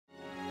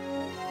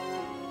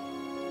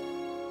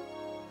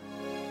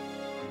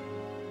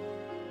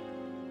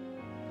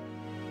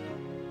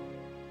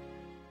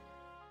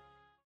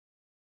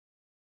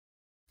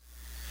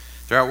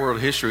Throughout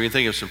world history, we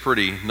think of some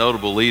pretty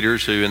notable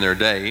leaders who in their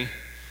day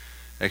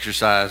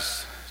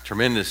exercised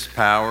tremendous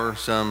power,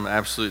 some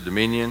absolute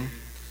dominion.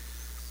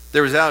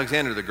 There was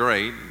Alexander the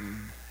Great.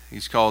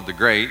 He's called the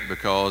Great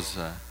because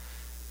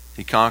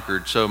he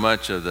conquered so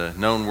much of the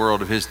known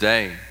world of his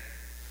day.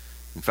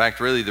 In fact,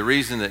 really the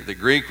reason that the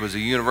Greek was a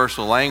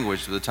universal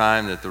language at the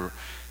time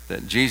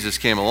that Jesus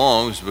came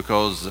along was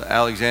because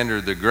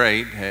Alexander the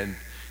Great had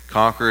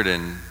conquered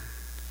and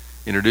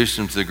introduced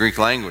him to the Greek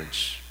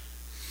language.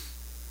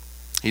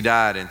 He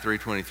died in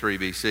 323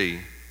 BC.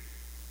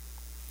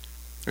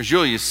 There's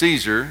Julius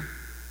Caesar,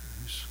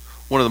 who's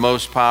one of the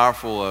most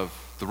powerful of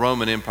the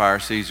Roman Empire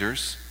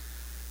Caesars.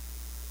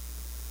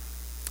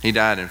 He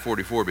died in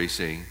 44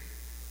 BC.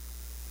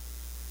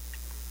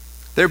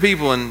 There are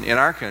people in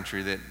our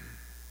country that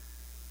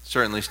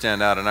certainly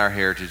stand out in our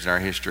heritage and our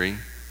history.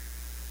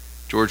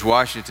 George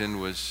Washington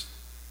was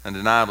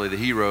undeniably the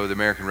hero of the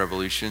American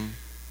Revolution.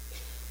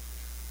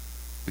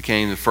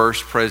 Became the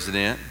first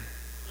president.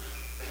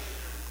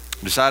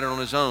 Decided on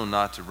his own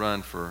not to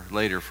run for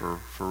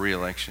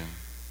re-election.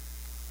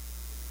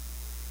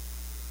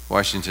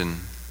 Washington,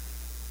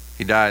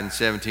 he died in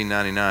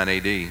 1799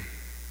 AD. You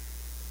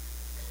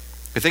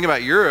think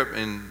about Europe,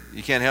 and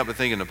you can't help but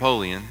think of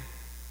Napoleon.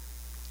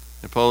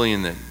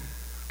 Napoleon that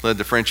led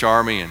the French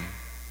army and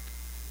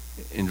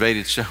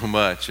invaded so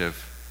much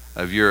of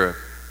Europe.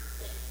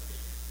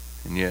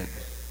 And yet,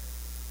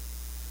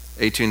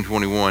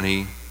 1821,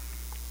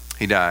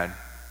 he died.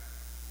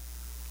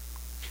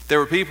 There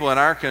were people in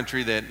our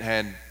country that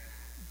had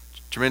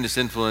tremendous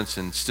influence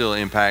and still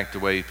impact the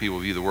way people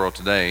view the world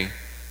today,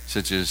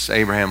 such as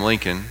Abraham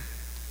Lincoln.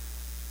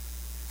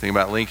 Think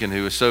about Lincoln,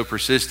 who was so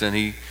persistent.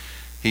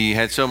 He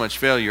had so much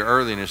failure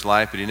early in his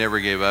life, but he never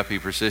gave up. He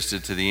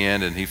persisted to the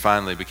end, and he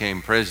finally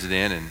became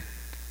president. And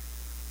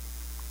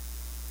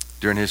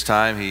during his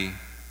time, he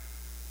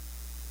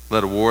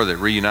led a war that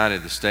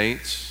reunited the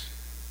states,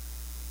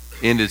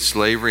 ended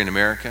slavery in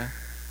America.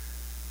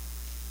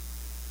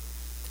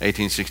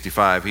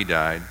 1865, he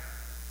died.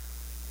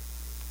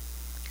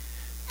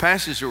 The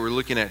passage that we're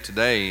looking at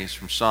today is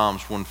from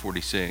Psalms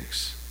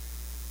 146.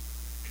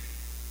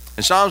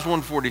 And Psalms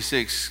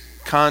 146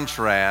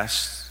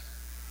 contrasts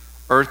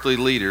earthly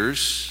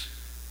leaders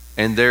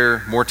and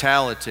their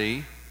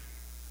mortality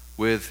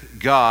with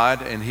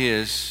God and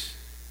His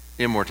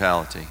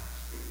immortality.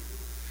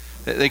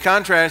 They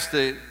contrast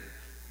the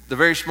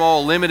very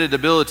small, limited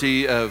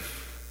ability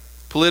of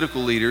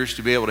political leaders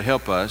to be able to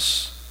help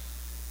us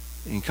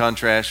in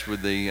contrast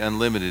with the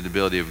unlimited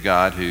ability of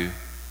God, who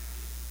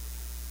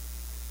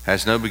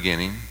has no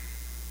beginning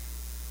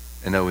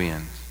and no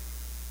end.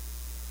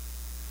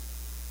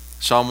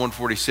 Psalm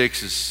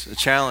 146 is a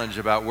challenge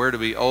about where do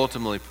we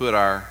ultimately put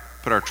our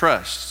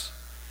trust.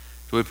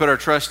 Do we put our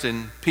trust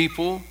in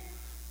people,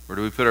 or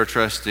do we put our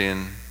trust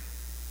in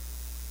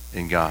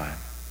God?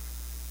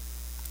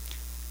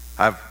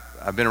 I've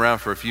been around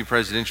for a few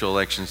presidential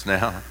elections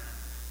now,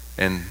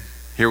 and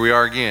here we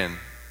are again.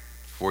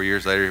 4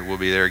 years later, we'll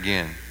be there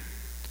again.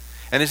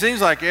 And it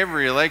seems like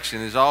every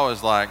election is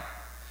always like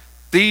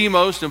the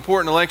most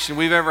important election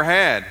we've ever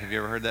had. Have you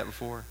ever heard that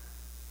before?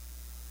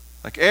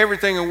 Like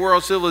everything in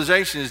world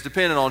civilization is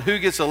dependent on who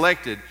gets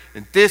elected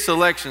in this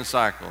election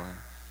cycle.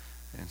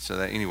 And so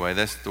anyway,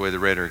 that's the way the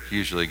rhetoric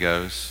usually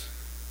goes.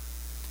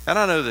 And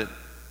I know that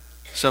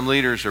some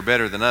leaders are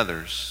better than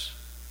others.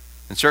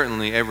 And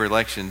certainly every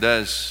election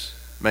does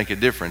make a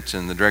difference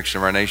in the direction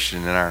of our nation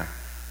and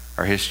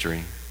our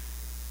history.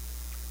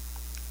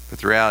 But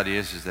the reality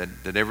is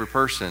that every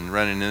person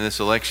running in this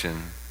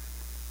election,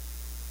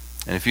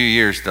 in a few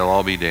years, they'll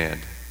all be dead.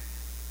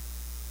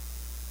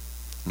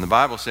 And the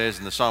Bible says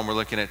in the psalm we're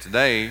looking at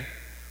today,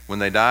 when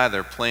they die,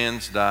 their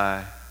plans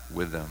die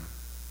with them.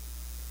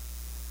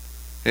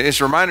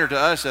 It's a reminder to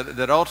us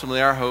that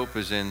ultimately our hope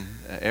is in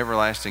an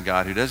everlasting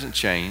God who doesn't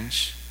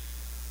change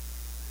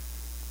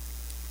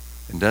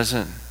and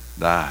doesn't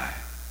die.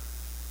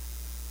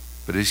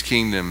 But His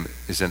kingdom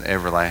is an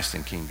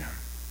everlasting kingdom.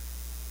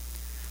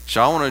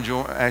 So I want to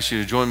ask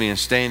you to join me in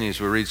standing as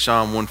we read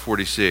Psalm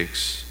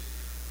 146,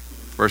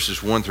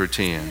 verses 1 through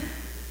 10.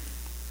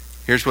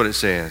 Here's what it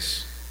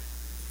says.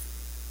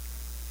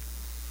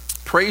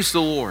 Praise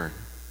the Lord.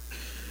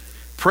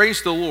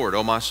 Praise the Lord,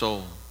 O my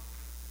soul.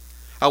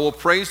 I will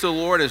praise the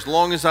Lord as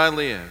long as I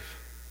live.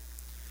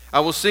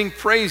 I will sing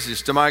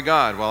praises to my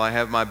God while I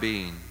have my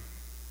being.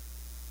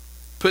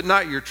 Put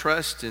not your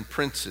trust in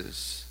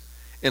princes,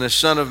 in a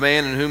son of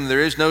man in whom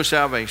there is no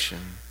salvation.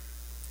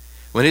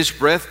 When his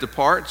breath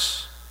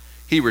departs,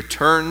 he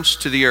returns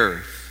to the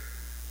earth.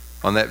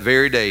 On that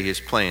very day his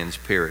plans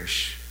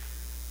perish.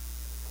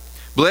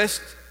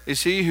 Blessed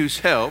is he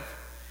whose help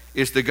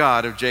is the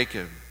God of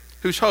Jacob,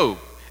 whose hope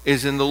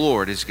is in the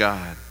Lord his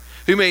God,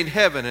 who made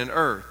heaven and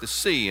earth, the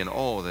sea, and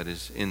all that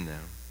is in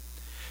them,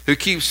 who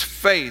keeps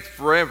faith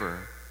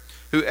forever,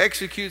 who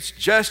executes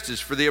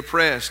justice for the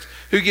oppressed,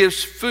 who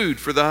gives food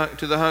to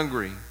the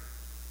hungry.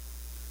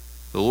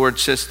 The Lord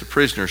sets the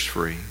prisoners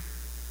free.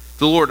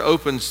 The Lord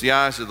opens the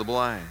eyes of the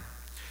blind.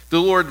 The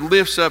Lord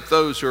lifts up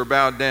those who are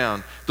bowed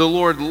down. The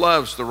Lord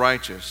loves the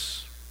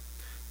righteous.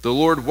 The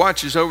Lord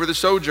watches over the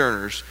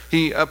sojourners.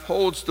 He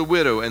upholds the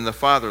widow and the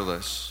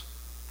fatherless.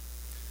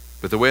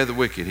 But the way of the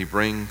wicked he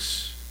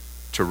brings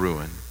to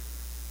ruin.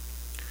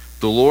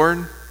 The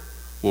Lord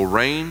will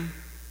reign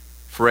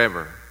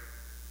forever.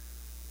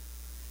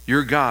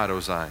 Your God, O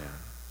Zion,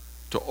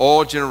 to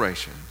all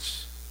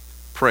generations,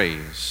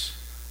 praise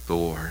the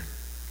Lord.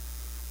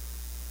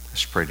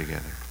 Let's pray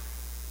together.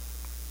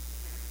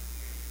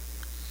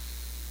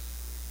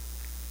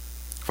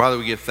 Father,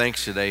 we give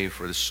thanks today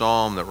for the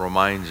psalm that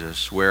reminds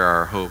us where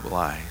our hope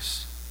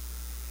lies.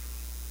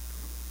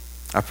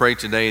 I pray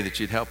today that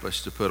you'd help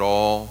us to put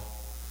all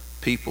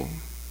people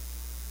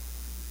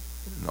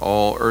and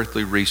all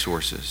earthly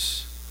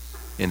resources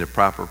into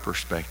proper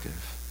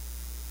perspective.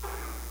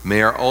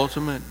 May our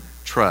ultimate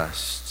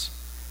trust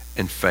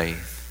and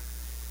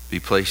faith be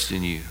placed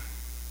in you.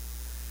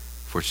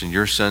 For it's in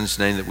your Son's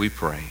name that we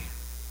pray.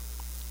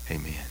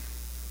 Amen.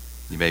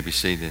 You may be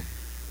seated.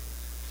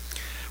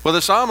 Well,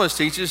 the psalmist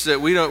teaches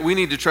that we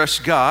need to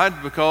trust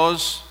God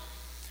because,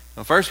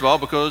 well, first of all,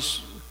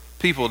 because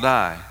people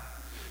die.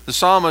 The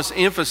psalmist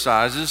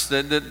emphasizes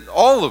that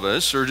all of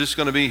us are just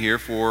going to be here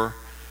for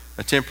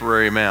a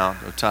temporary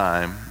amount of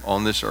time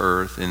on this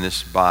earth, in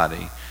this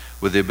body,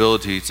 with the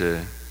ability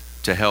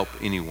to help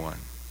anyone.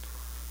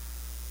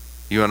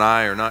 You and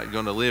I are not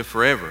going to live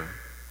forever.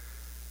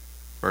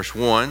 Verse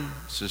 1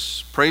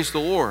 says, praise the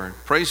Lord,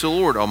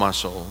 O my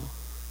soul.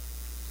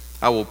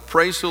 I will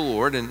praise the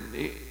Lord, and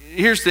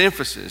here's the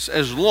emphasis,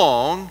 as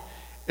long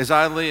as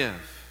I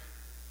live.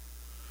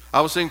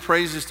 I will sing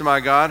praises to my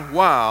God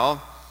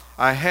while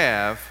I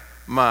have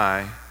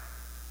my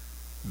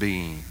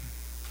being.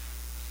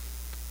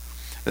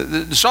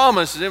 The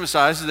psalmist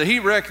emphasizes that he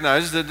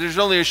recognizes that there's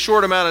only a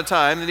short amount of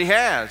time that he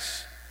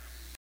has.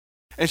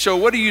 And so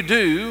what do you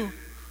do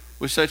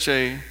with such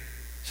a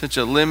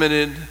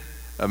limited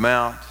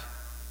amount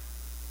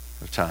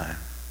of time?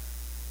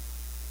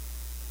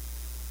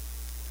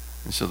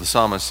 And so the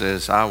psalmist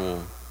says, I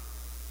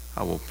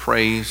will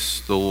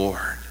praise the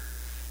Lord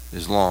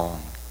as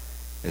long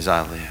as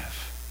I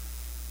live.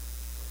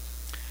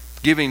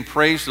 Giving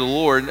praise to the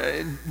Lord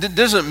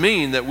doesn't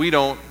mean that we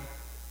don't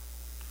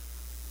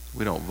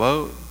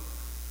vote.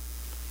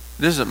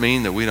 It doesn't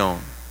mean that we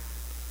don't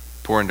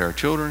pour into our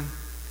children.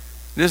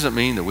 It doesn't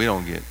mean that we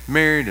don't get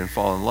married and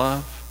fall in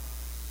love.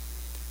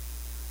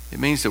 It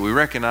means that we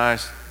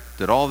recognize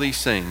that all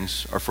these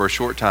things are for a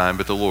short time,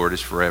 but the Lord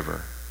is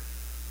forever.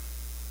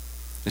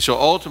 And so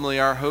ultimately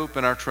our hope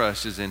and our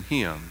trust is in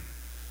Him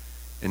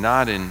and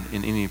not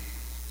in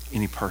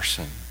any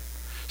person.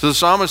 So the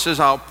psalmist says,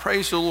 I'll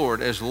praise the Lord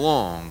as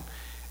long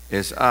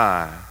as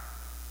I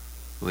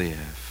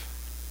live.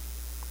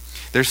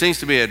 There seems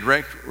to be a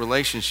direct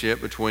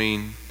relationship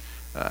between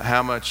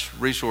how much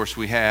resource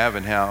we have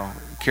and how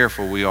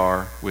careful we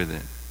are with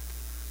it.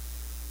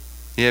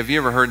 Yeah, have you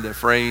ever heard that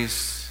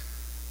phrase,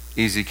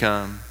 easy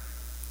come,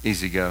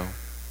 easy go?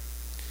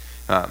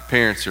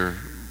 Parents are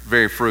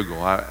very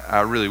frugal.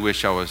 I really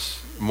wish I was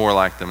more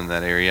like them in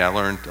that area. I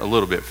learned a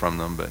little bit from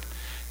them, but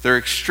they're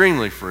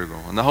extremely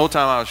frugal. And the whole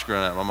time I was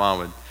growing up, my mom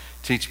would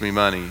teach me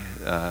money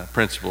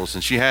principles,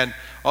 and she had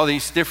all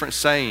these different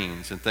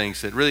sayings and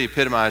things that really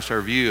epitomized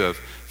her view of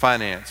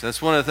finance.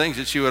 That's one of the things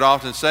that she would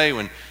often say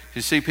when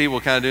you see people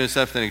kind of doing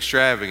something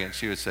extravagant.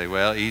 She would say,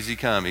 well, easy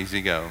come,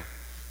 easy go.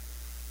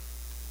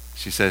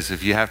 She says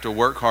if you have to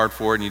work hard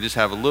for it and you just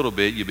have a little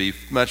bit, you'll be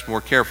much more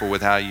careful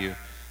with how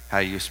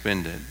you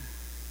spend it.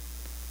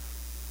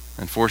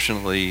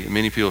 Unfortunately,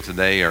 many people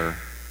today are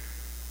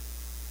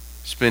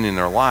spending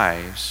their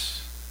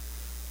lives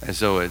as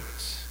though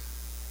it's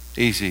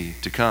easy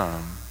to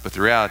come. But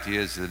the reality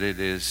is that it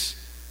is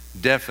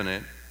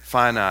definite,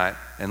 finite,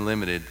 and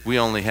limited. We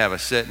only have a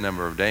set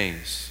number of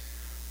days.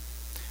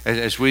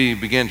 As we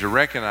begin to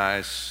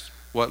recognize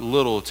what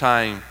little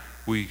time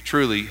we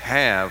truly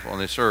have on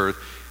this earth,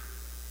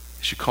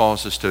 it should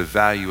cause us to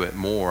value it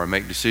more and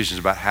make decisions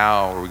about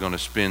how are we going to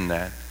spend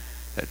that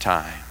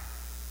time.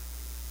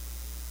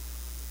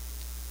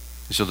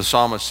 And so the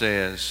psalmist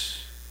says,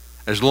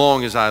 as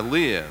long as I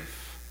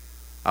live,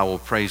 I will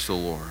praise the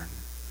Lord.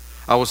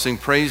 I will sing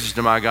praises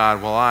to my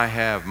God while I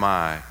have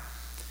my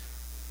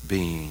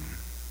being.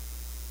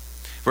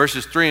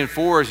 Verses 3 and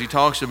 4, as he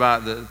talks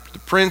about the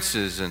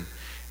princes,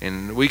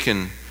 and we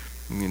can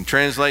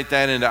translate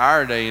that into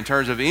our day in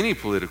terms of any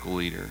political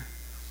leader.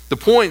 The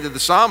point that the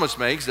psalmist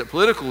makes that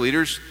political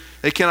leaders,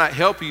 they cannot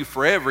help you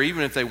forever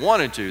even if they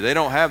wanted to. They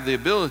don't have the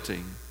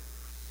ability.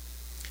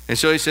 And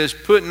so he says,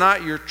 put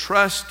not your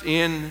trust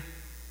in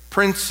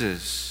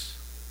princes.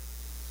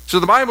 So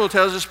the Bible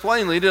tells us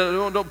plainly,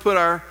 don't put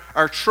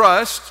our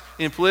trust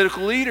in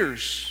political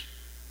leaders.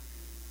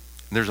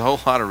 And there's a whole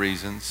lot of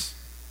reasons.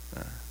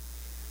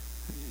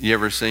 You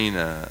ever seen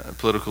a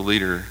political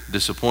leader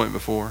disappoint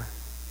before?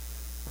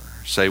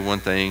 Or say one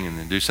thing and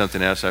then do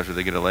something else after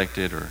they get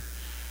elected?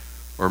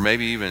 Or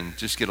maybe even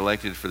just get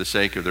elected for the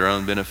sake of their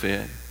own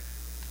benefit?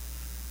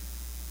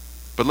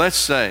 But let's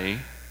say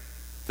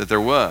that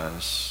there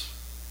was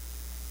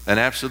an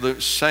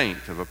absolute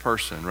saint of a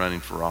person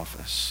running for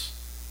office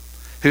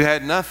who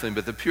had nothing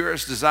but the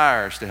purest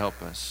desires to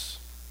help us.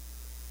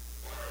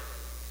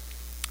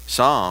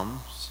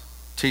 Psalms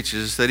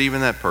teaches us that even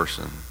that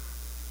person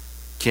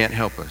can't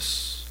help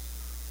us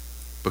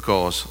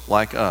because,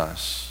 like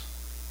us,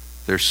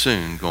 they're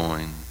soon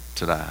going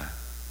to die.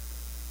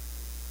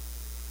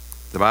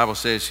 The Bible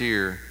says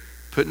here,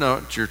 put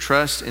not your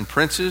trust in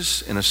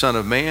princes, in a son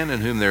of man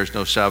in whom there is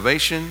no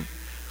salvation.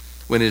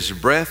 When his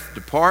breath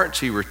departs,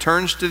 he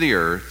returns to the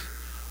earth.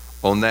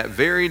 On that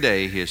very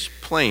day, his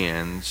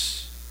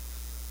plans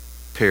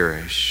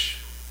perish.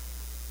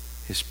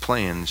 His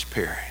plans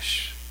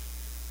perish.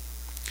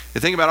 You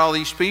think about all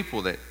these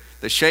people that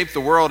shaped the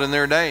world in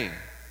their day.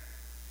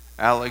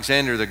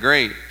 Alexander the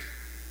Great,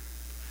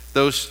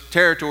 those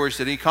territories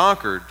that he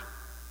conquered,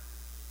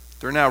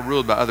 they're now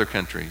ruled by other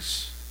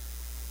countries.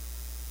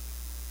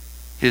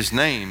 His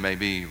name may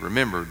be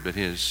remembered, but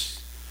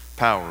his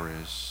power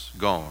is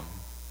gone.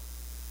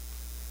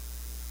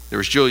 There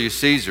was Julius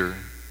Caesar.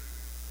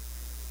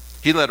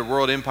 He led a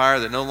world empire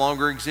that no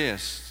longer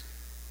exists.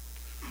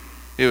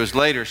 It was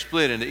later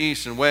split into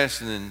East and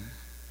West, and then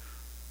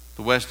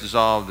the West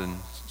dissolved, and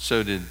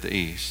so did the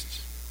East.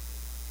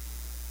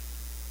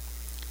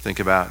 Think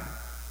about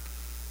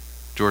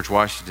George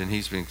Washington.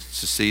 He's been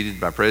succeeded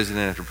by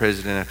president after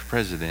president after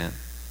president.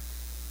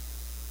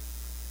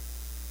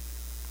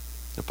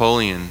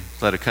 Napoleon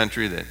led a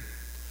country that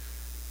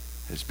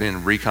has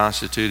been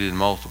reconstituted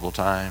multiple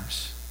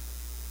times.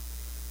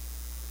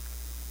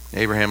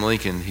 Abraham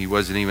Lincoln, he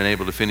wasn't even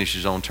able to finish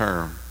his own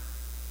term.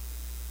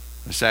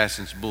 An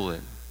assassin's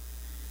bullet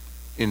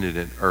ended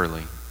it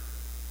early.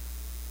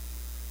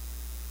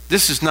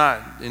 This is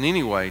not in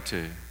any way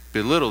to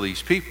belittle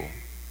these people.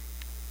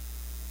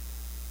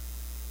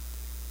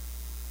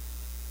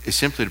 It's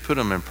simply to put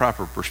them in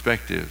proper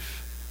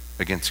perspective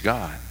against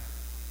God.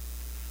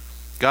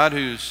 God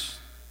who's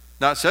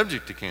not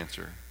subject to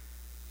cancer.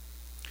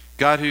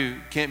 God who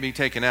can't be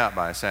taken out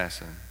by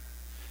assassin.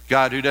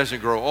 God who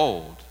doesn't grow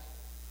old.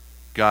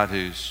 God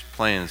whose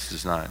plans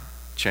does not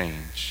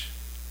change.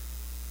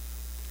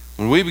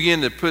 When we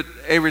begin to put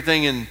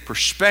everything in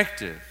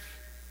perspective,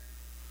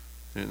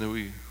 then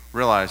we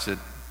realize that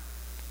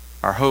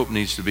our hope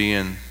needs to be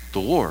in the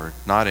Lord,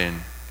 not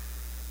in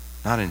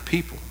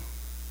people.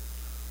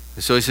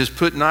 And so he says,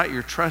 put not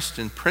your trust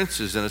in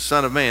princes, in a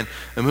son of man,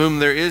 in whom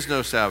there is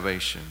no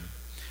salvation.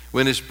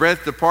 When his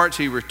breath departs,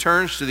 he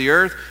returns to the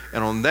earth,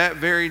 and on that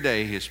very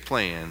day his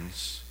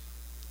plans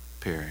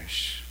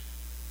perish.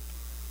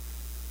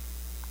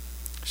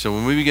 So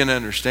when we begin to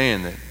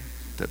understand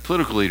that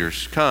political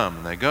leaders come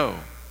and they go,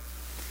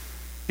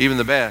 even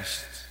the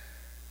best,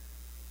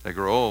 they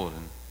grow old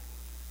and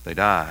they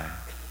die,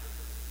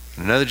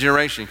 and another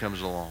generation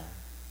comes along.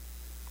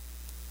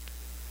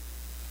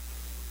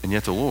 And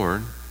yet the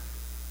Lord,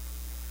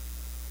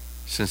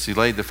 since he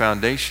laid the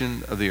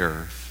foundation of the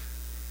earth,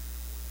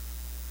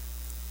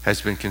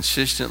 has been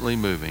consistently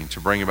moving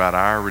to bring about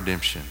our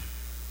redemption,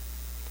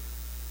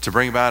 to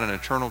bring about an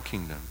eternal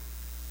kingdom.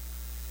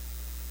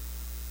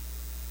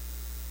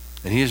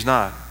 And he is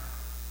not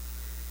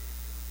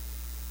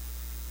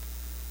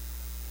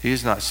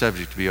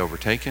subject to be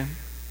overtaken,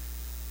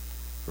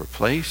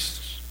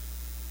 replaced,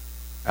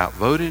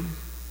 outvoted,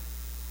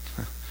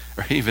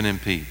 or even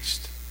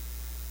impeached.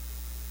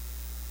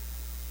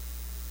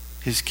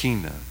 His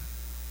kingdom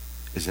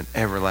is an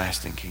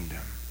everlasting kingdom.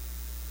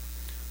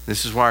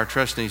 This is why our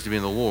trust needs to be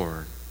in the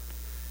Lord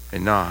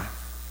and not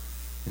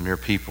in mere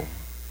people.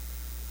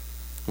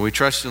 When we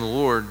trust in the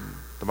Lord,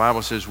 the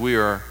Bible says we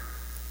are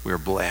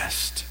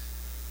blessed.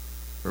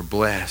 We're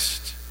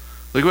blessed.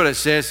 Look what it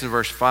says in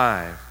verse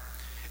 5.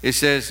 It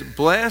says,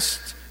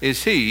 blessed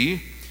is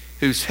he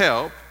whose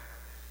help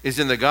is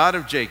in the God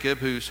of Jacob,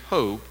 whose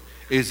hope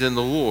is in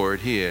the Lord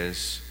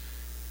his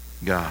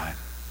God.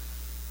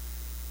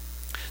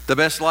 The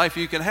best life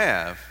you can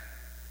have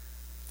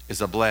is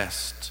a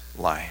blessed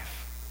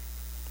life.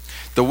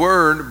 The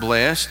word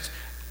blessed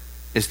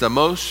is the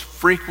most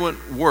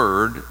frequent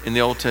word in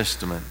the Old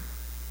Testament.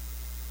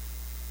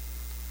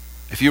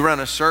 If you run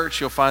a search,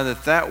 you'll find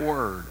that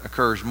word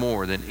occurs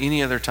more than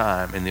any other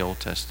time in the Old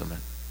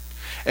Testament.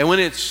 And when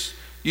it's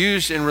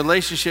used in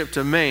relationship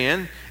to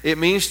man, it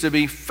means to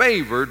be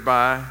favored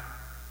by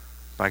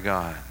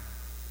God.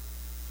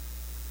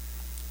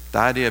 The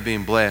idea of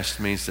being blessed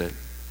means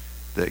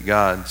that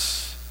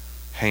God's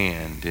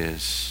hand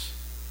is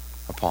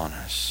upon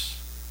us.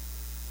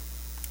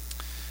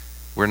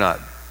 We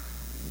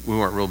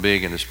weren't real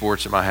big into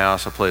sports at my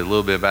house. I played a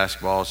little bit of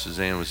basketball.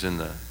 Suzanne was in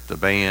the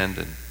band.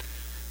 And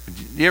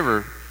you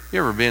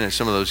ever been at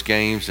some of those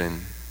games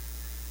and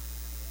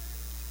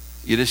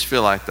you just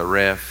feel like the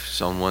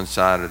ref's on one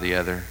side or the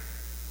other?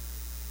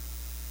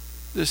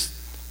 Just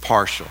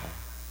partial.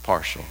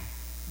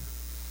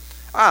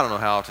 I don't know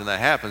how often that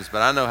happens,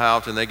 but I know how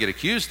often they get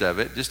accused of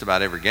it just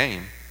about every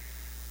game.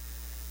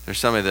 There's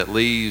somebody that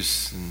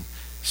leaves and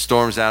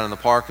storms out in the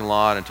parking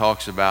lot and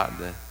talks about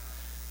the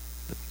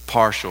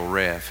partial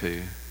ref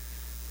who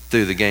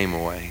threw the game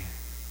away.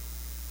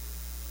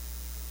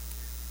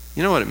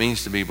 You know what it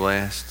means to be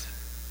blessed?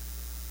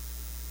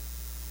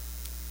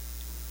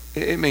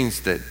 It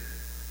means that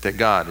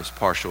God is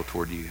partial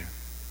toward you.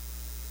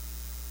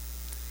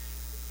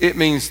 it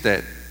means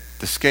that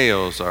the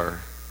scales are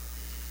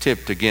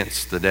tipped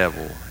against the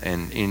devil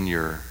and in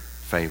your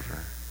favor.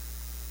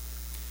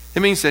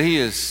 It means that he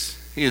is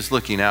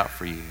looking out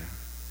for you.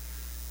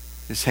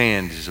 His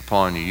hand is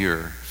upon you.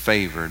 You're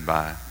favored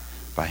by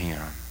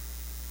him.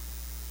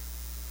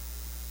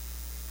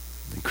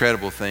 The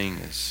incredible thing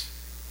is,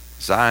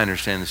 as I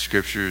understand the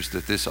scriptures,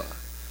 that this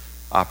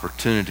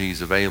opportunity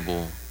is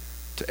available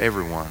to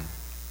everyone.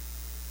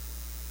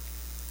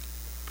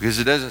 Because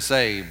it doesn't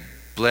say,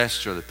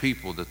 blessed are the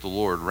people that the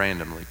Lord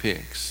randomly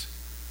picks.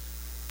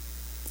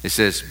 It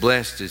says,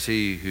 blessed is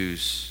he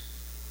whose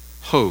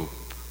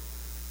hope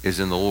is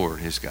in the Lord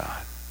his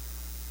God.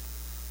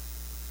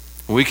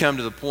 When we come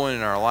to the point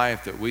in our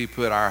life that we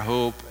put our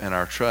hope and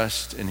our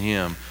trust in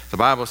him, the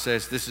Bible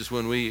says this is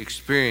when we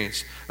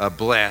experience a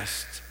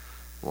blessed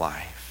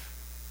life.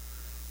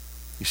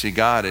 You see,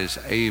 God is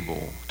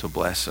able to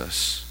bless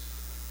us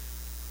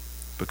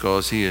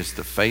because he is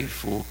the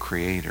faithful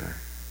creator.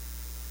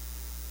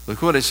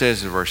 Look what it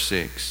says in verse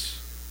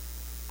 6.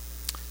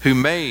 Who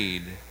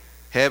made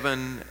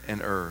heaven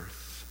and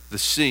earth, the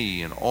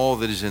sea and all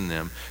that is in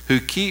them, who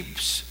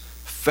keeps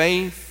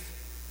faith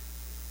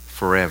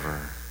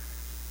forever.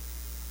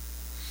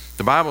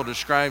 The Bible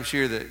describes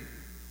here that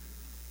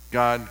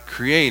God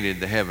created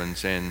the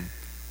heavens and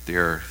the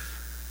earth.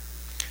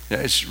 Now,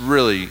 it's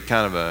really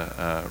kind of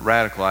a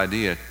radical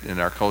idea in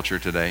our culture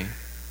today.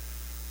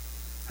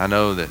 I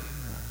know that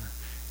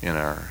in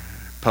our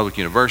public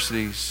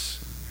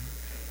universities,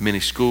 many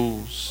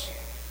schools,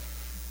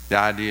 the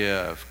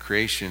idea of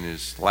creation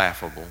is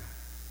laughable.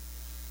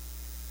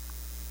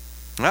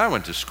 I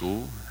went to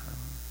school,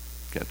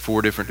 got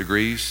 4 different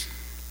degrees.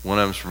 One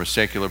of them's from a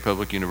secular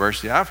public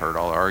university. I've heard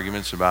all the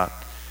arguments about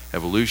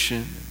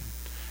evolution,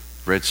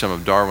 read some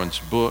of Darwin's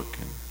book,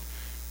 and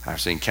I've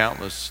seen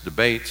countless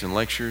debates and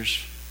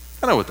lectures.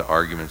 I know what the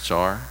arguments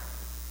are.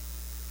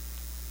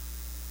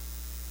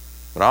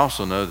 But I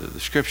also know that the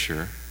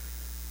scripture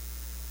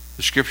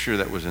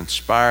that was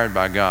inspired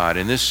by God,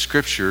 in this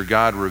scripture,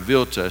 God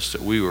revealed to us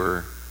that we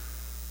were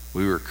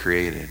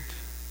created,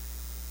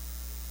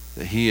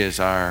 that he is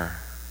our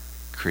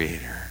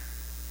creator.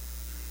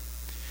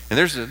 And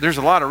there's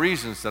a lot of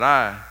reasons that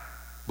I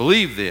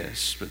believe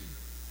this, but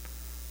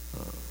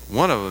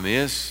one of them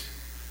is,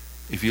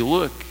 if you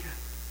look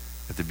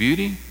at the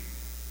beauty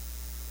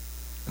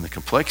and the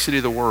complexity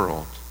of the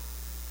world,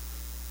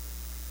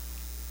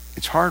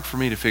 it's hard for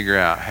me to figure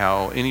out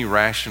how any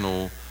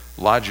rational,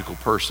 logical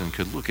person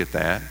could look at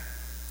that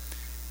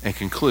and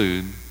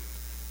conclude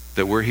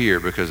that we're here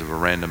because of a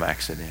random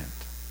accident.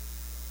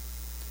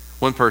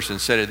 One person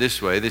said it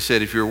this way. They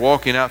said, if you're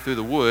walking out through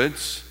the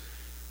woods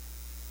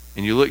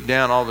and you look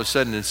down all of a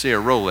sudden and see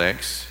a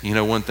Rolex, you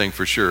know one thing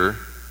for sure,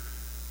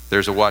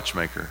 there's a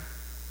watchmaker.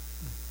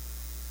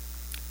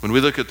 When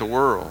we look at the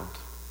world,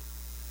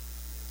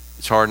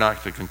 it's hard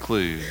not to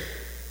conclude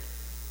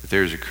that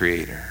there's a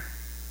creator.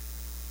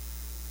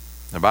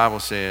 The Bible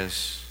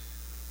says,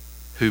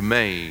 who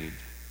made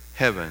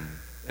heaven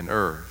and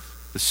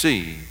earth, the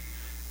sea,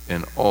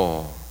 and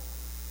all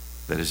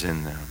that is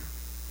in them.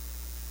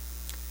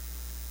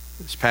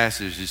 This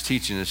passage is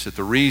teaching us that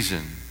the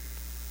reason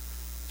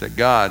that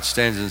God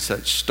stands in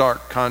such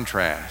stark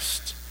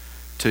contrast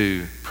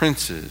to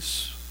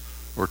princes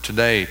or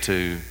today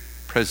to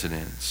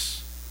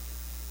presidents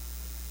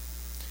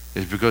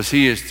is because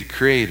he is the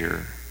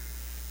creator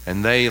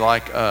and they,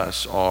 like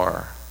us,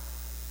 are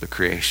the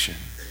creation.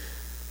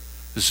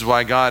 This is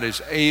why God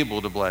is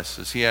able to bless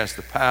us. He has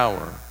the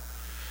power.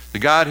 The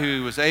God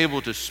who was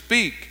able to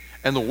speak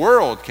and the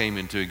world came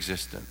into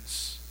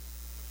existence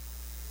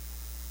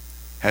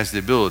has the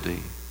ability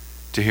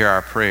to hear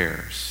our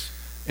prayers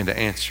and to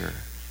answer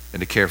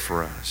and to care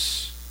for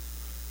us.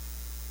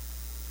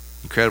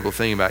 The incredible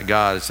thing about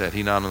God is that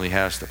he not only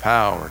has the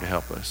power to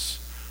help us,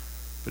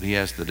 but he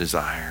has the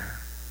desire.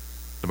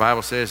 The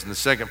Bible says in the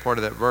second part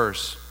of that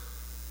verse,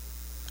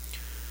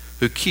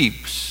 who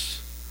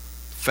keeps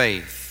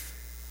faith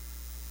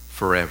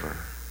forever.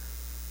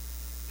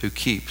 Who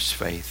keeps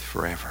faith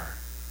forever.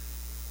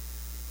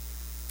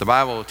 The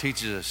Bible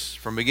teaches us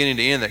from beginning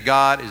to end that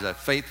God is a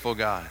faithful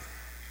God.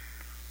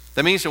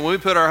 That means that when we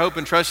put our hope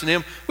and trust in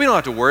him, we don't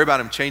have to worry about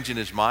him changing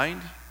his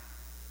mind.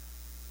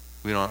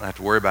 We don't have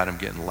to worry about him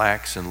getting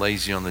lax and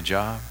lazy on the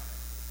job.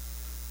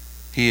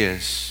 He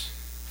is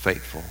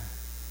faithful.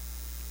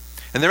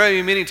 And there may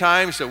be many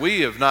times that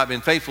we have not been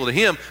faithful to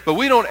him, but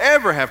we don't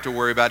ever have to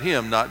worry about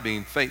him not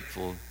being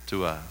faithful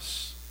to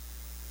us.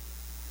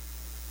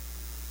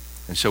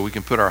 And so we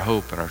can put our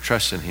hope and our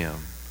trust in him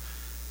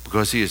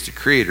because he is the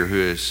creator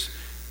who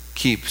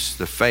keeps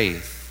the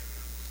faith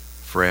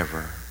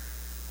forever.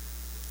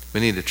 We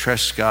need to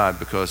trust God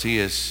because he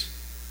is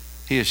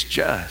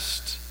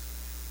just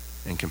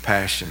and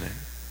compassionate.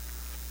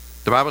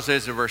 The Bible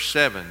says in verse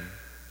 7,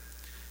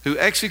 who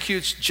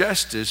executes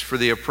justice for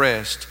the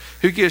oppressed,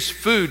 who gives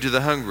food to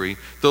the hungry,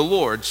 the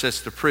Lord sets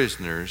the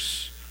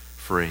prisoners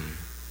free.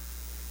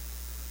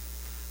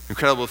 The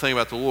incredible thing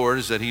about the Lord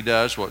is that he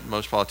does what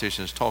most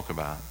politicians talk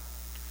about.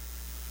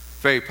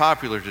 Very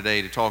popular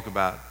today to talk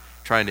about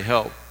trying to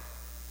help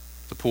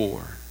the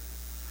poor,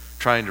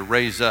 trying to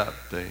raise up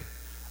the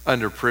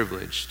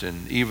underprivileged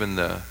and even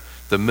the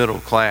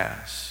middle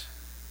class.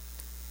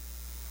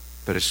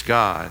 But it's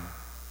God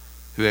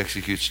who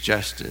executes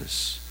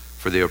justice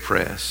for the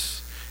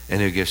oppressed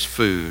and who gives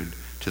food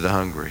to the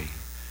hungry.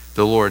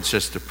 The Lord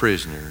sets the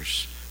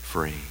prisoners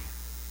free.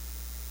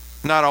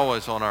 Not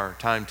always on our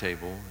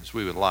timetable as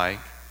we would like.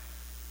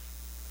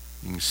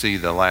 You can see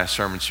the last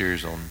sermon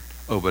series on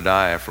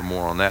Obadiah for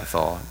more on that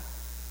thought.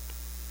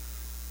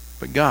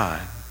 But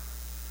God,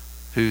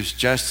 whose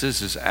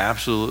justice is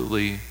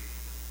absolutely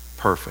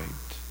perfect.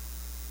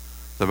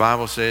 The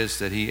Bible says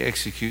that he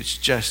executes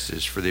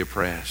justice for the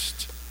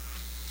oppressed.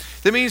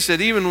 That means that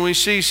even when we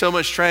see so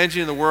much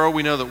tragedy in the world,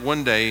 we know that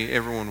one day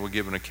everyone will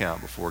give an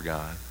account before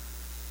God.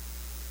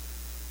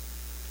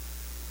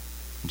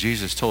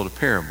 Jesus told a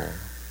parable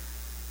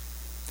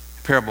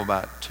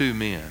about two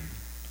men.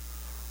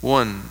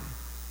 One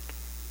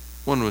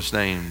was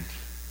named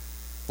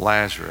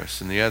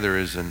Lazarus, and the other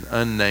is an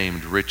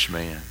unnamed rich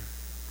man.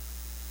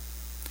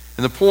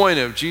 And the point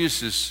of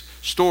Jesus'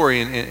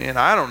 story, and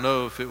I don't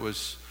know if it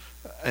was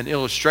an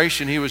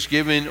illustration he was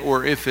giving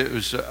or if it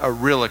was a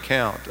real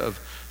account of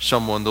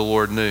someone the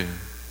Lord knew.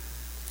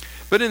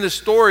 But in the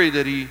story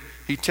that he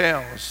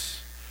tells,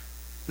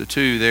 the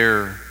two,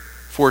 their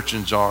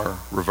fortunes are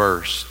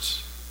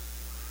reversed.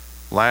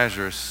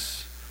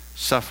 Lazarus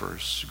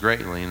suffers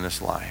greatly in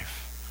this life,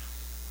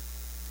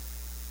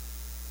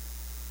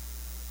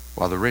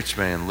 while the rich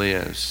man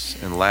lives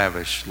in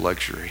lavish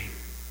luxury.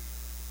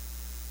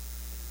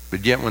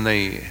 But yet when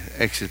they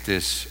exit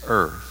this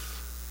earth,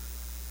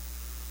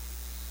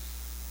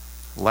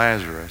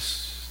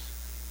 Lazarus,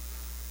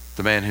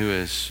 the man who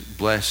is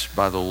blessed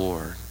by the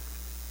Lord,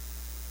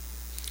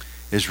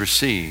 is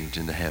received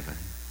into heaven.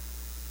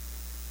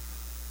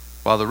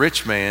 While the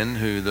rich man,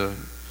 who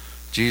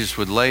Jesus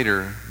would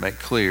later make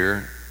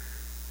clear,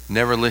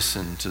 never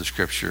listened to the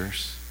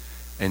scriptures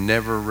and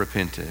never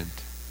repented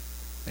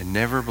and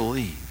never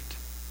believed,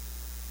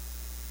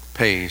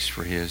 pays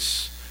for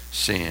his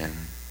sin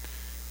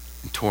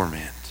and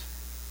torment.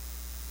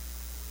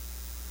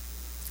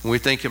 When we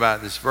think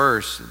about this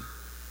verse,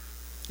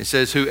 it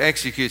says, who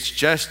executes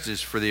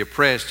justice for the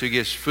oppressed, who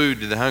gives food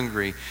to the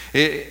hungry.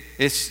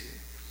 It's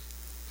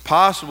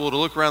possible to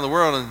look around the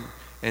world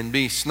and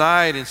be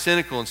snide and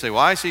cynical and say, well,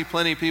 I see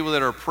plenty of people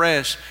that are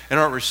oppressed and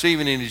aren't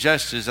receiving any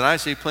justice, and I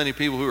see plenty of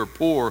people who are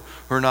poor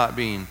who are not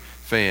being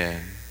fed.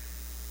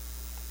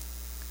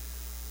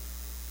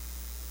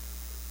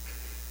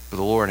 But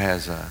the Lord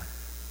has a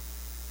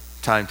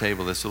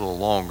timetable that's a little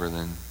longer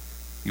than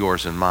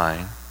yours and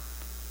mine,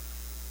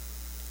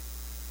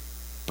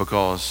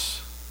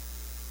 because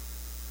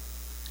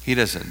he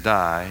doesn't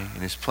die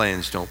and his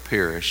plans don't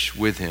perish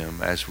with him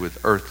as with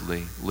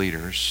earthly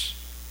leaders.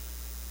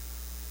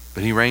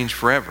 But he reigns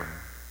forever.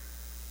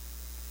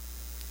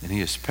 And he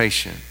is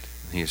patient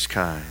and he is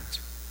kind.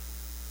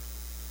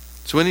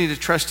 So we need to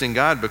trust in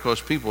God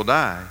because people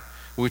die.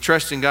 When we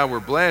trust in God, we're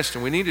blessed,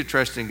 and we need to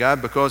trust in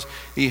God because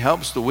he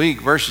helps the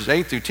weak. Verses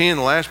 8 through 10,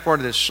 the last part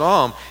of this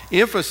psalm,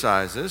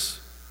 emphasizes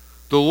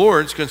the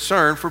Lord's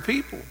concern for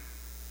people.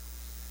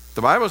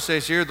 The Bible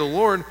says here, the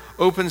Lord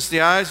opens the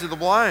eyes of the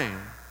blind.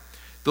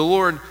 The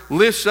Lord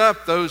lifts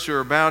up those who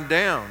are bowed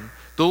down.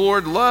 The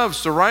Lord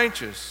loves the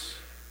righteous.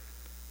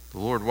 The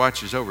Lord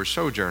watches over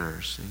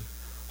sojourners. He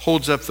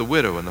holds up the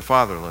widow and the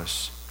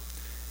fatherless.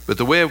 But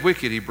the way of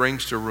wicked he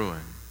brings to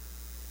ruin.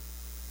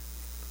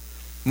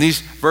 In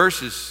these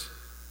verses,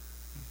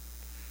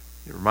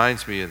 it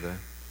reminds me of the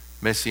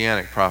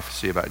messianic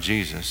prophecy about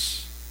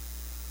Jesus.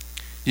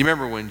 You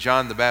remember when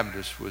John the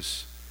Baptist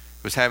was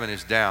having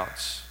his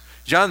doubts.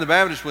 John the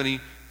Baptist, when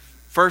he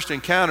first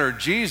encountered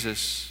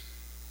Jesus,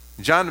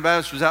 John the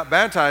Baptist was out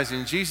baptizing,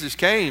 and Jesus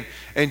came,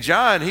 and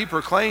John, he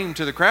proclaimed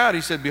to the crowd,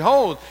 he said,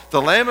 behold,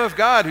 the Lamb of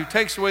God who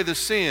takes away the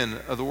sin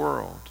of the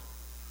world.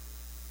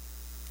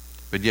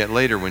 But yet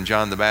later, when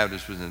John the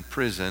Baptist was in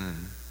prison,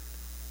 and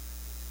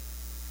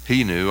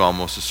he knew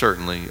almost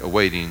certainly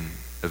awaiting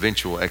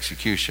eventual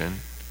execution,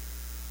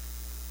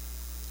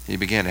 he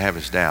began to have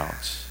his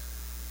doubts.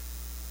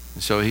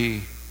 And so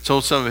he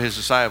told some of his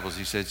disciples,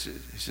 he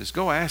says,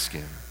 go ask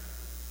him,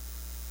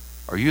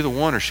 are you the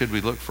one, or should we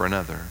look for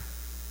another?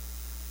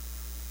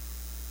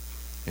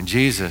 And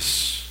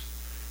Jesus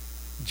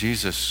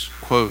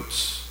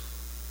quotes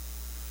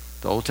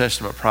the Old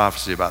Testament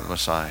prophecy about the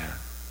Messiah.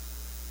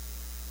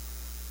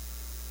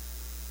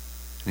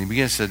 And he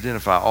begins to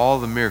identify all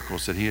the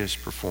miracles that he has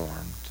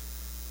performed.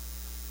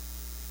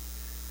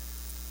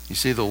 You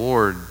see, the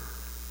Lord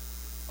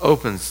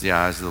opens the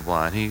eyes of the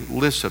blind. He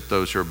lifts up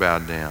those who are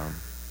bowed down.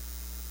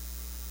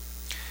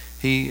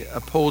 He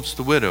upholds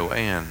the widow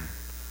and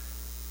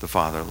the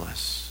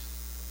fatherless.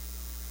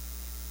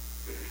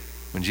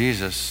 When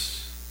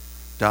Jesus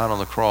died on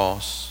the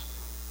cross,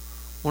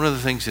 one of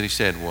the things that he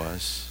said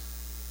was,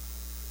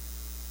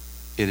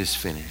 it is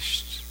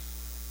finished.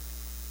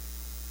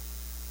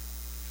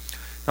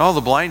 Now, all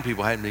the blind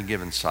people hadn't been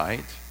given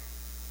sight.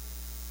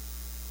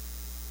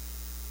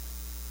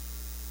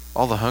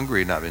 All the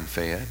hungry had not been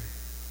fed.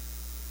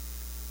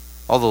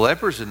 All the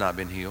lepers had not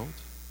been healed.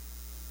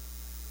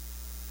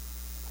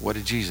 What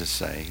did Jesus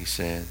say? He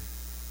said,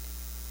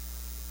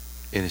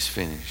 "It is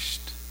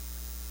finished."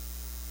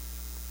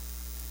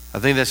 I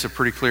think that's a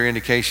pretty clear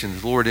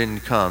indication the Lord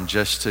didn't come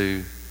just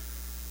to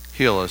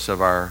heal us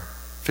of our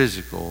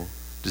physical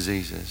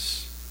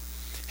diseases.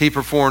 He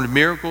performed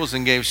miracles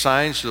and gave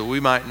signs so that we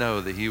might know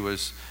that he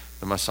was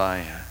the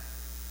Messiah.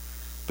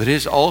 But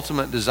his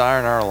ultimate desire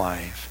in our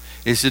life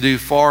is to do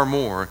far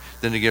more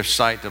than to give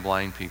sight to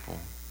blind people.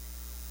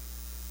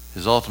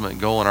 His ultimate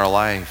goal in our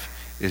life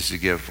is to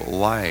give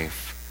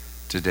life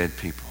to dead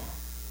people.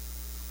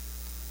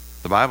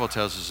 The Bible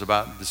tells us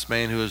about this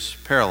man who was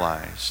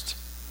paralyzed,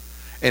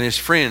 and his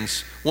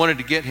friends wanted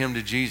to get him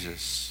to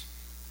Jesus,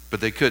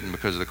 but they couldn't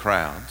because of the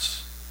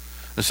crowds.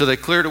 And so they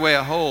cleared away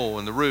a hole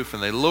in the roof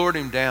and they lowered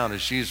him down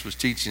as Jesus was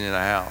teaching in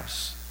a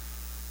house.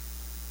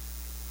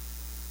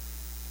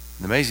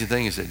 The amazing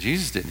thing is that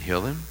Jesus didn't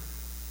heal him.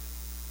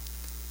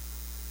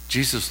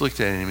 Jesus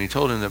looked at him and he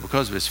told him that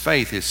because of his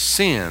faith, his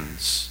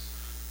sins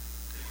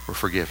were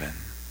forgiven.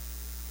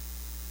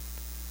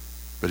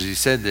 But as he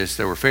said this,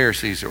 there were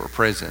Pharisees that were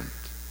present.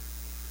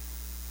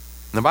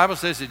 And the Bible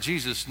says that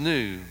Jesus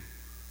knew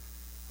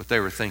what they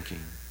were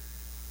thinking.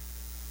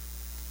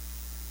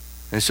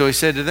 And so he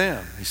said to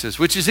them, he says,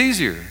 which is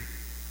easier?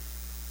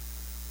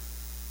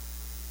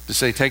 To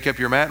say, take up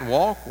your mat and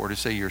walk, or to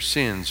say your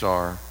sins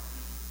are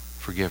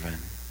forgiven?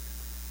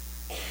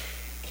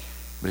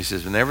 But he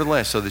says, but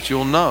nevertheless, so that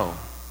you'll know.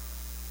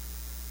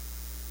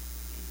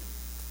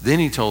 Then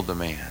he told the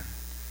man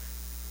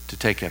to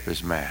take up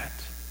his mat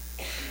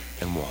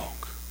and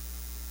walk.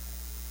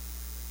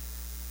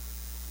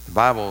 The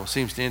Bible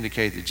seems to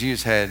indicate that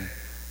Jesus had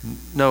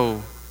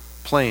no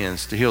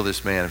plans to heal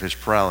this man of his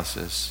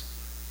paralysis.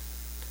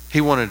 He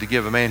wanted to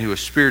give a man who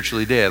was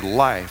spiritually dead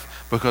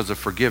life because of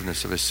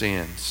forgiveness of his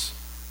sins.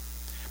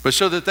 But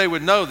so that they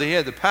would know that he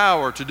had the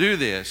power to do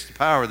this, the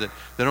power that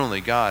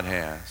only God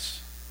has.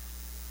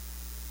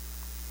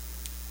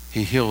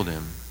 He healed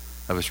him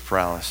of his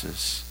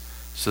paralysis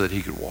so that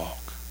he could walk.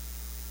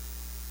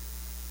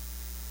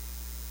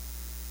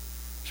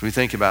 So we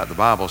think about the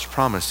Bible's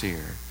promise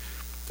here.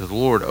 That the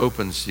Lord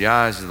opens the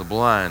eyes of the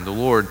blind. The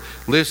Lord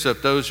lifts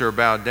up those who are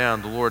bowed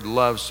down. The Lord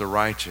loves the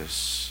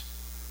righteous.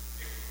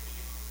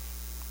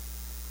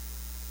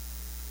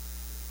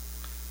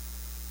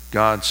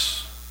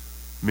 God's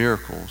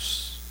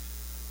miracles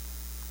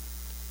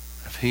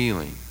of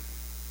healing,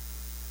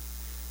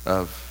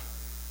 of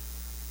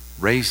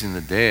raising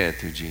the dead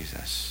through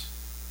Jesus,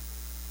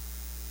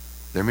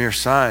 they're mere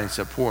signs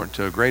that point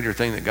to a greater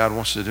thing that God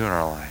wants to do in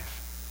our life.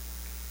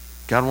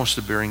 God wants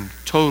to bring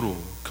total,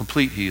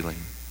 complete healing.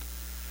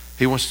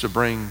 He wants to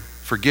bring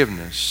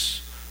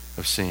forgiveness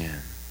of sin.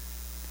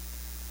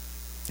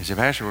 You say,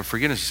 Pastor, well,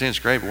 forgiveness of sin is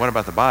great, but what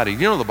about the body? You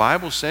know, the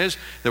Bible says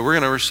that we're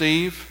going to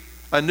receive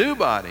a new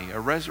body, a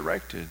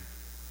resurrected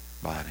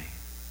body.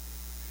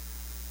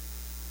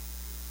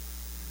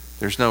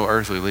 There's no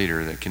earthly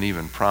leader that can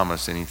even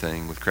promise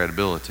anything with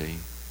credibility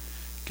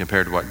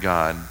compared to what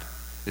God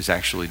is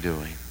actually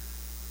doing.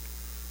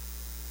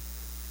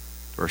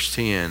 Verse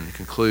 10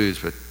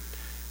 concludes with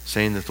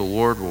saying that the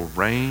Lord will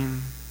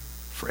reign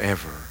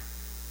forever.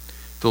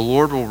 The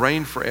Lord will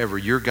reign forever,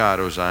 your God,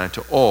 O Zion,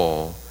 to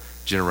all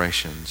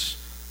generations.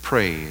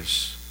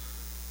 Praise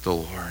the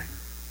Lord.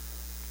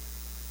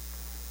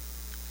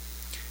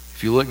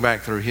 If you look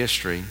back through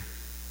history,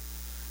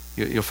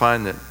 you'll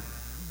find that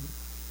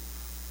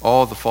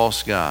all the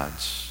false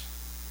gods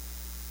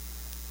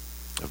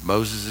of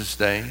Moses'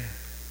 day,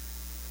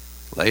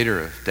 later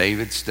of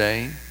David's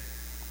day,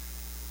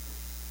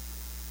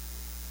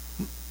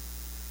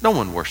 no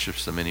one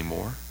worships them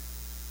anymore.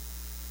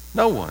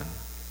 No one.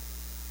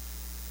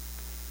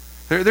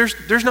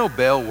 There's no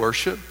Baal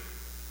worship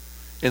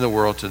in the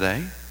world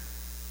today.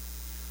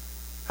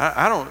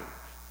 I don't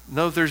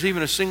know if there's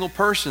even a single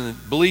person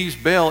that believes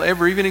Baal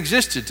ever even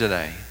existed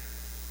today.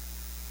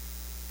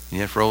 And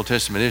yet for Old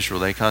Testament Israel,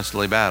 they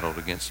constantly battled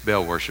against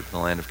Baal worship in the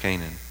land of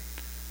Canaan.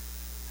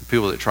 The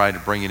people that tried to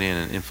bring it in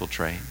and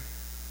infiltrate.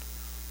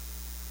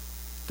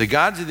 The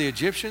gods of the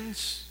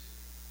Egyptians,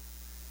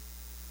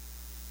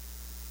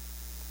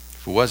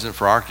 if it wasn't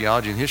for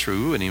archaeology and history,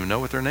 we wouldn't even know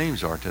what their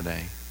names are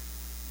today.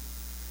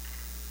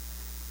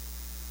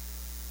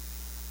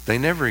 They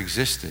never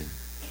existed.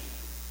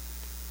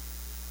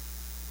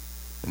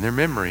 And their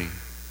memory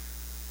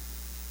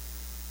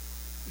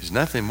is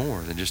nothing more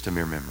than just a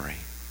mere memory.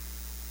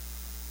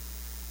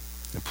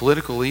 And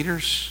political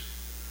leaders,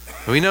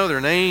 we know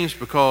their names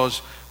because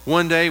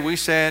one day we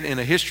sat in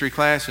a history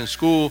class in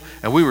school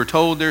and we were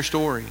told their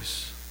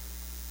stories.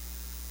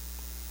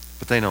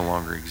 But they no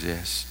longer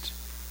exist.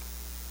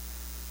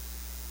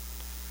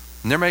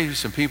 And there may be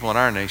some people in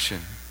our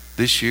nation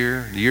this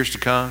year, the years to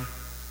come,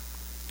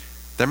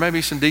 there may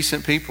be some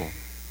decent people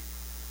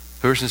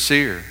who are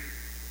sincere.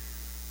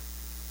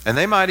 And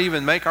they might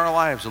even make our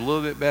lives a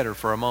little bit better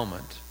for a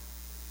moment.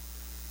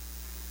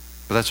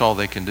 But that's all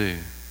they can do.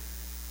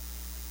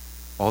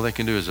 All they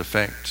can do is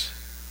affect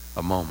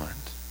a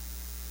moment.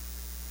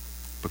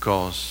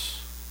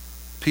 Because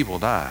people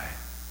die.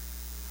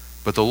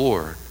 but the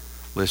Lord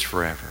lives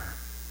forever.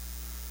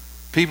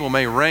 People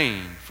may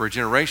reign for a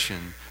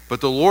generation,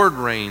 but the Lord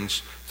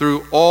reigns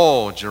through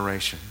all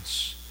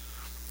generations.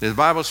 The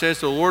Bible says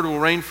the Lord will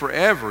reign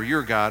forever,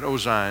 your God, O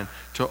Zion,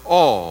 to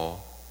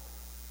all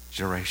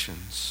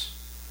generations.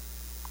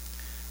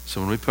 So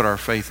when we put our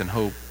faith and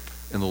hope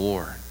in the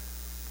Lord,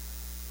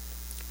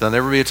 there'll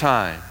never be a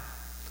time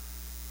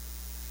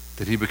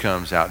that he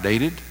becomes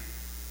outdated.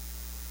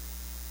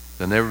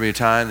 There'll never be a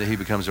time that he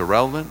becomes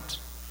irrelevant.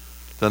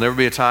 There'll never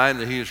be a time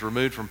that he is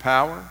removed from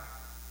power.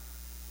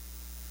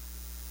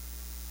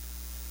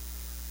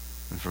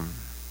 And from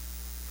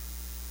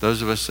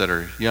those of us that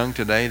are young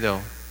today,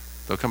 there'll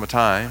come a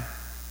time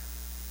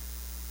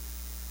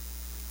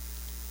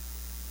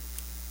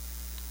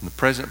when the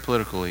present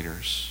political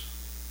leaders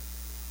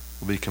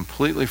will be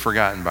completely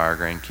forgotten by our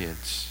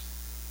grandkids.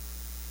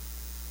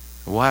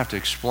 And we'll have to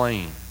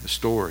explain the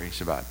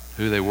stories about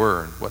who they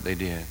were and what they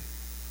did.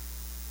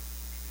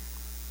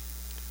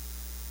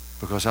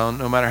 Because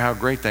no matter how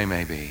great they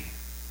may be,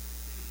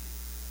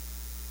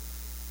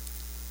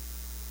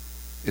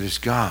 it is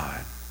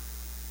God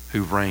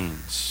who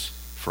reigns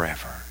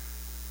forever.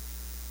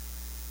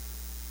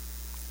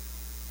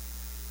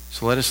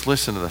 So let us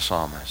listen to the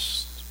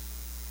psalmist.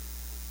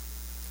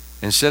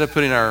 Instead of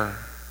putting our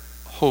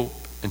hope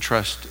and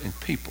trust in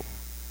people,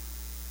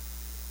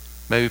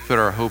 may we put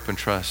our hope and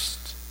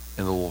trust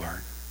in the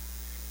Lord.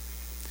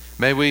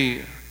 May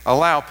we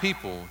allow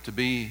people to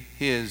be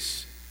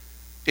his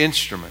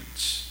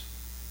instruments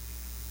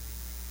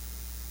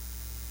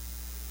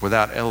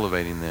without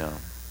elevating them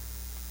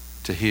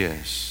to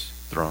his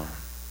throne.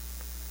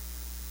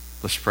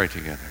 Let's pray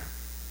together.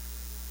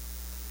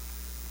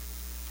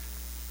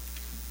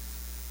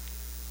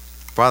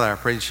 Father, I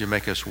pray that you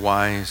make us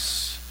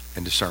wise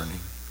and discerning.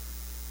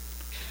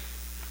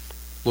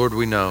 Lord,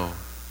 we know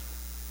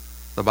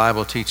the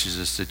Bible teaches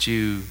us that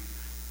you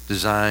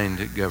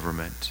designed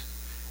government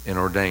and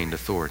ordained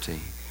authority.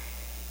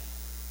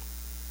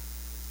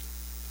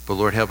 But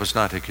Lord, help us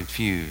not to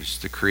confuse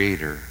the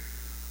Creator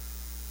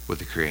with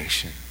the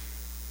creation.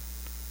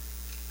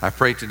 I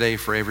pray today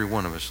for every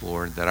one of us,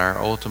 Lord, that our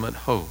ultimate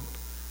hope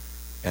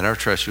and our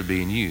trust would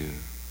be in you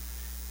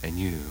and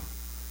you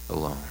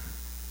alone.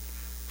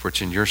 For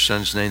it's in your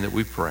Son's name that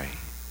we pray.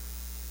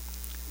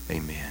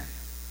 Amen.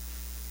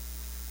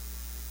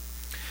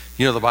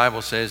 You know, the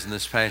Bible says in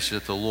this passage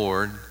that the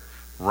Lord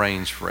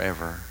reigns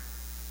forever.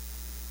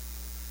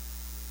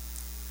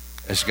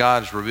 As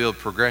God has revealed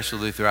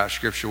progressively throughout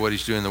Scripture what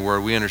he's doing in the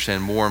Word, we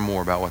understand more and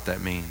more about what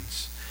that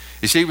means.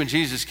 You see, when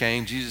Jesus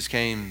came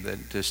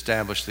to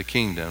establish the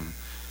kingdom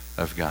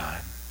of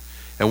God.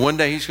 And one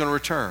day he's going to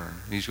return.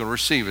 He's going to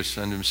receive us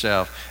unto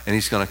himself, and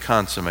he's going to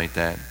consummate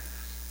that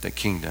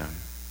kingdom.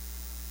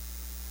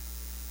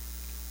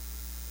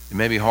 It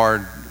may be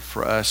hard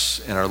for us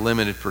in our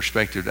limited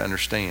perspective to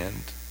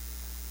understand,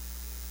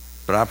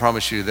 but I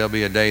promise you there'll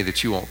be a day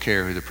that you won't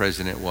care who the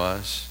president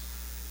was.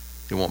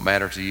 It won't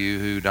matter to you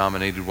who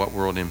dominated what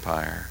world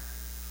empire,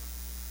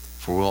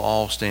 for we'll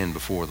all stand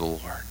before the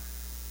Lord.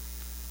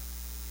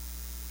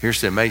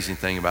 Here's the amazing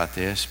thing about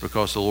this: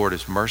 because the Lord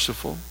is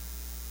merciful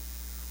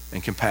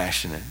and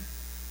compassionate,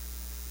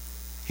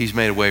 he's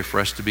made a way for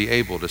us to be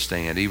able to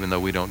stand even though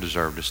we don't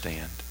deserve to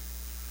stand.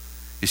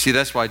 You see,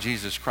 that's why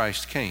Jesus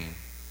Christ came.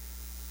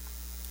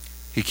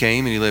 He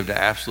came and he lived an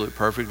absolute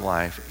perfect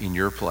life in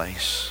your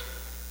place,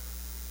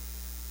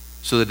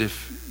 so that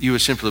if you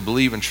would simply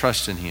believe and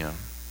trust in him,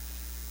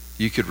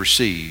 you could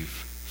receive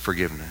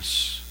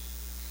forgiveness.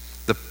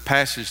 The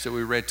passage that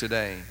we read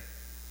today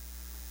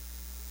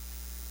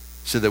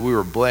said that we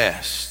were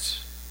blessed.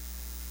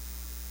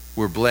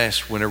 We're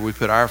blessed whenever we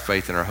put our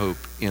faith and our hope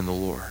in the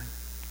Lord.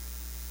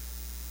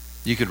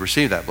 You could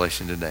receive that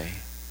blessing today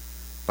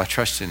by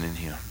trusting in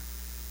him.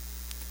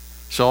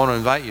 So I want to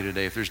invite you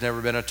today, if there's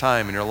never been a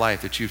time in your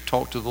life that you've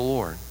talked to the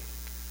Lord,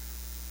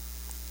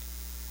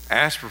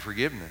 ask for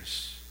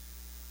forgiveness.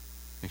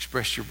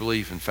 Express your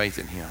belief and faith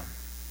in him.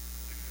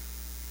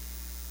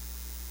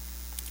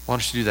 Why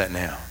don't you do that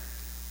now?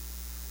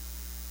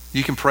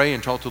 You can pray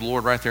and talk to the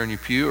Lord right there in your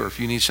pew, or if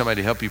you need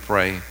somebody to help you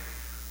pray,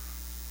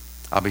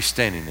 I'll be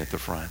standing at the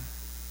front.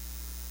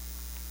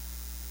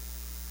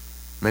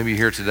 Maybe you're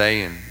here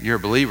today and you're a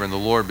believer in the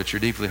Lord, but you're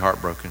deeply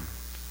heartbroken.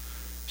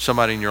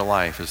 Somebody in your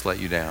life has let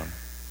you down.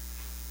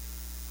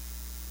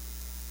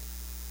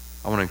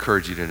 I want to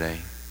encourage you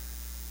today.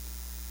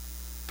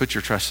 Put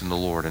your trust in the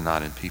Lord and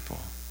not in people.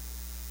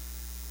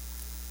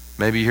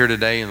 Maybe you're here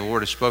today and the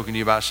Lord has spoken to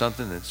you about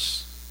something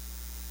that's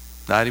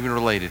not even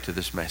related to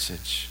this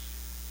message.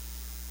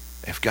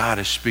 If God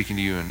is speaking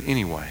to you in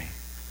any way,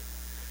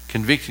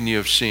 convicting you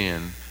of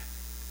sin,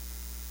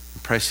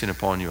 and pressing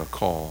upon you a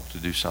call to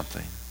do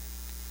something,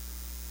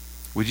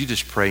 would you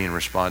just pray and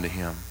respond to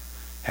him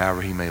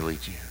however he may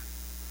lead you?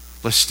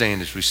 Let's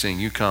stand as we sing.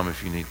 You come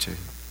if you need to.